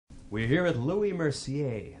We're here with Louie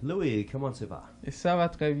Mercier. Louie, comment ça va? Ça va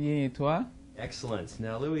très bien, et toi? Excellent.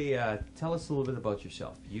 Now, Louie, tell us a little bit about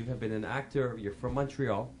yourself. You have been an actor. You're from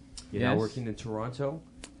Montreal. You're now working in Toronto.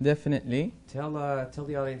 Definitely. Tell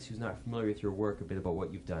the audience who's not familiar with your work a bit about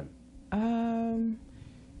what you've done.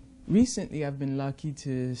 Recently, I've been lucky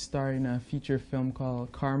to star in a feature film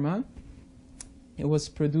called Karma. It was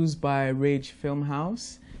produced by Rage Film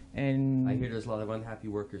House, and I hear there's a lot of unhappy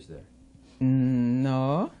workers there.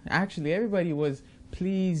 No, actually, everybody was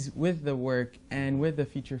pleased with the work and with the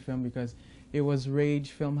feature film because it was Rage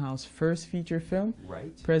Film House's first feature film.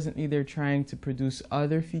 Right. Presently, they're trying to produce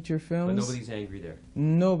other feature films. But nobody's angry there.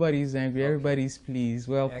 Nobody's angry. Okay. Everybody's pleased.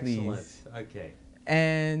 Well, Excellent. pleased. Okay.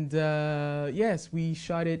 And yes, we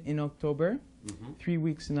shot it in October, 3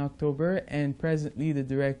 weeks in October, and presently the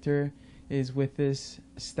director is with his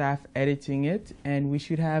staff editing it, and we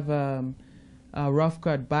should have a rough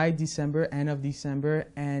cut by December, end of December,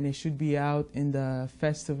 and it should be out in the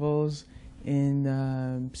festivals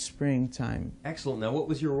in springtime. Excellent. Now, what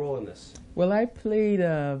was your role in this? Well, I played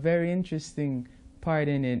a very interesting part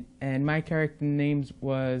in it, and my character name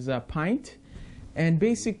was Pint, and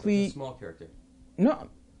basically... That's a small character. No,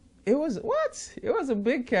 it was what? It was a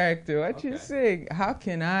big character. What you saying? How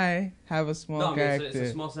can I have a small character? It's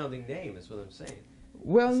a small sounding name, is what I'm saying.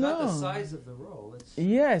 Well, it's no. not the size of the role. It's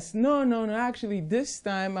yes, no. Actually, this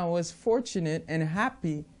time I was fortunate and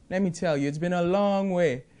happy. Let me tell you, it's been a long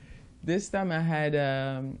way. This time I had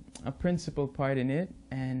a principal part in it,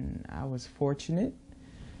 and I was fortunate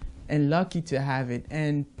and lucky to have it.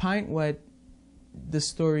 And Pint, what the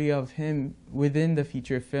story of him within the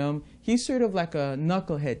feature film, he's sort of like a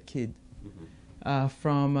knucklehead kid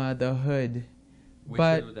from the hood. Which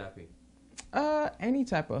hood would that be? Any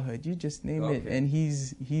type of hood, you just name it, and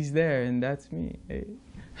he's there, and that's me. Hey.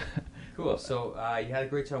 Cool. So you had a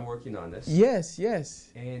great time working on this. Yes, yes.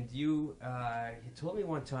 And you told me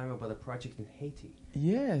one time about a project in Haiti.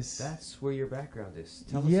 Yes. That's where your background is.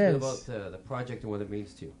 Tell us a bit about the project and what it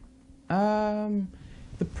means to you.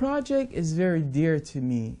 The project is very dear to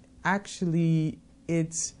me. Actually,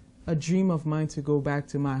 it's a dream of mine to go back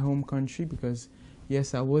to my home country because,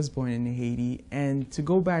 yes, I was born in Haiti. And to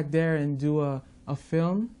go back there and do a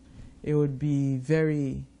film, it would be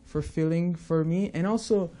very fulfilling for me. And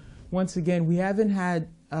also, once again, we haven't had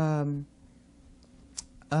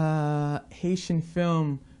Haitian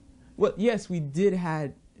film. Well, yes, we did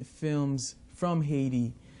had films from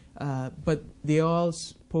Haiti, but they all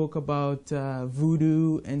spoke about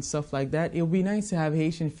voodoo and stuff like that. It would be nice to have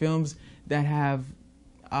Haitian films that have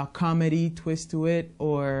a comedy twist to it,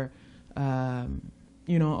 or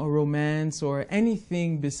you know, a romance, or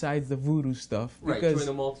anything besides the voodoo stuff. Right, because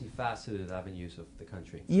the multifaceted avenues of the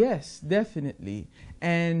country. Yes, definitely.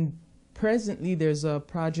 And presently there's a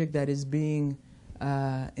project that is being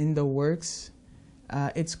in the works.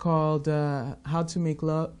 It's called How to Make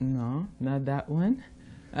Love. No, not that one.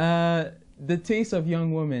 The Taste of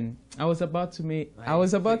Young Women. I was about to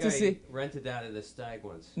say rented that at the Stag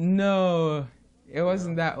once. No, it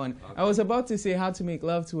wasn't that one. Okay. I was about to say How to Make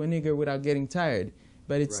Love to a Nigger Without Getting Tired,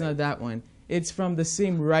 but it's not that one. It's from the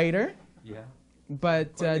same writer. Yeah.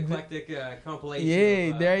 But eclectic compilation.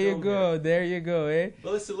 Yeah, there you go. Here. There you go. Eh?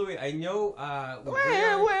 Well, listen, Louie, I know.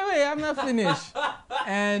 Wait! I'm not finished.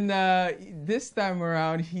 And this time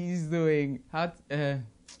around, he's doing The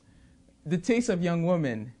Taste of Young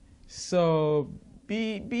Women. So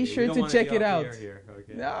be sure to check it out. Here.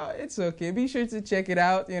 Okay. No, it's okay. Be sure to check it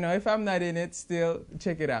out. You know, if I'm not in it, still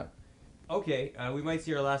check it out. Okay, we might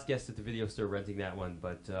see our last guest at the video store renting that one,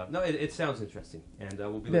 but no, it sounds interesting, and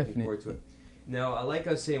we'll be looking forward to it. Now, like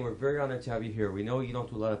I was saying, we're very honored to have you here. We know you don't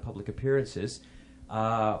do a lot of public appearances.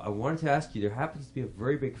 I wanted to ask you, there happens to be a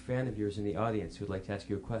very big fan of yours in the audience who would like to ask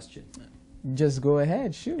you a question. Just go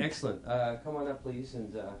ahead, shoot. Excellent. Come on up, please,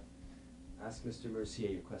 and ask Mr. Mercier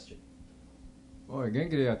your question. Oh, 元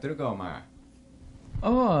気でやってるかお前。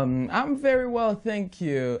 Oh, I'm very well, thank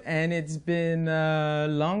you. And it's been a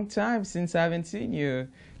long time since I haven't seen you.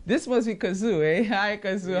 This must be Kazoo, eh? Hi,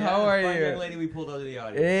 Kazoo. Yeah, how are you? You? Young lady we pulled out of the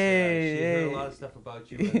audience. Hey, she heard a lot of stuff about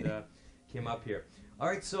you and came up here. All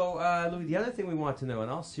right, so Louie, the other thing we want to know, in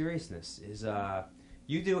all seriousness, is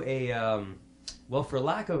you do a, well, for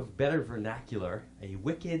lack of better vernacular, a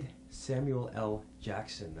wicked Samuel L.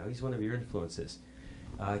 Jackson. Now, he's one of your influences.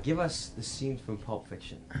 Give us the scene from Pulp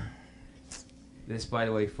Fiction. This, by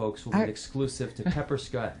the way, folks, will be an exclusive to Pepper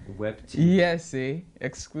Scott Web TV. Yes, see?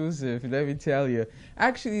 Exclusive, let me tell you.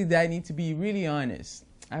 Actually, I need to be really honest.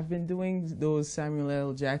 I've been doing those Samuel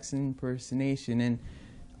L. Jackson impersonation, and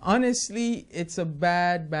honestly, it's a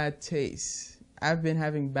bad taste. I've been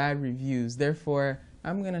having bad reviews. Therefore,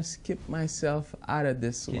 I'm gonna skip myself out of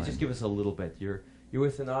this Can you one. just give us a little bit? You're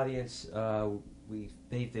with an audience.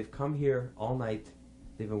 They've come here all night.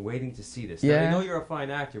 They've been waiting to see this. Now, Yeah. they know you're a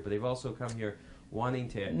fine actor, but they've also come here wanting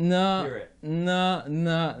to hear No, it. no,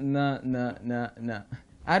 no, no, no, no, no.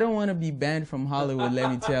 I don't want to be banned from Hollywood,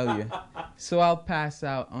 let me tell you. So I'll pass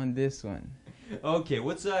out on this one. Okay,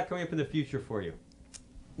 what's coming up in the future for you?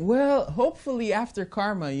 Well, hopefully after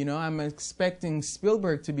Karma, you know, I'm expecting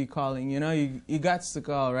Spielberg to be calling. You know, you got to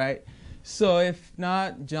call, right? So if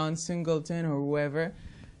not, John Singleton or whoever.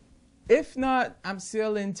 If not, I'm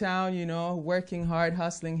still in town, you know, working hard,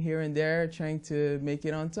 hustling here and there, trying to make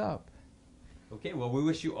it on top. Okay, well, we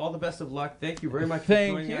wish you all the best of luck. Thank you very much for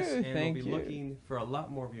Thank joining you, us, and thank we'll be you. looking for a lot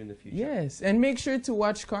more of you in the future. Yes, and make sure to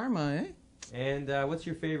watch Karma, eh? And what's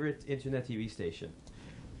your favorite internet TV station?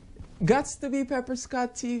 Gots to be Pepper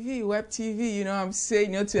Scott TV, Web TV, you know what I'm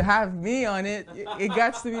saying? You know, to have me on it, it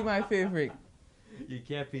gots to be my favorite. You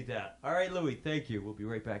can't beat that. All right, Louie, thank you. We'll be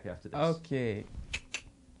right back after this. Okay.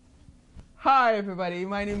 Hi, everybody.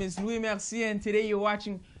 My name is Louis Mercier, and today you're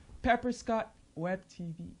watching Pepper Scott Web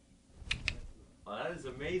TV. Oh, that is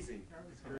amazing.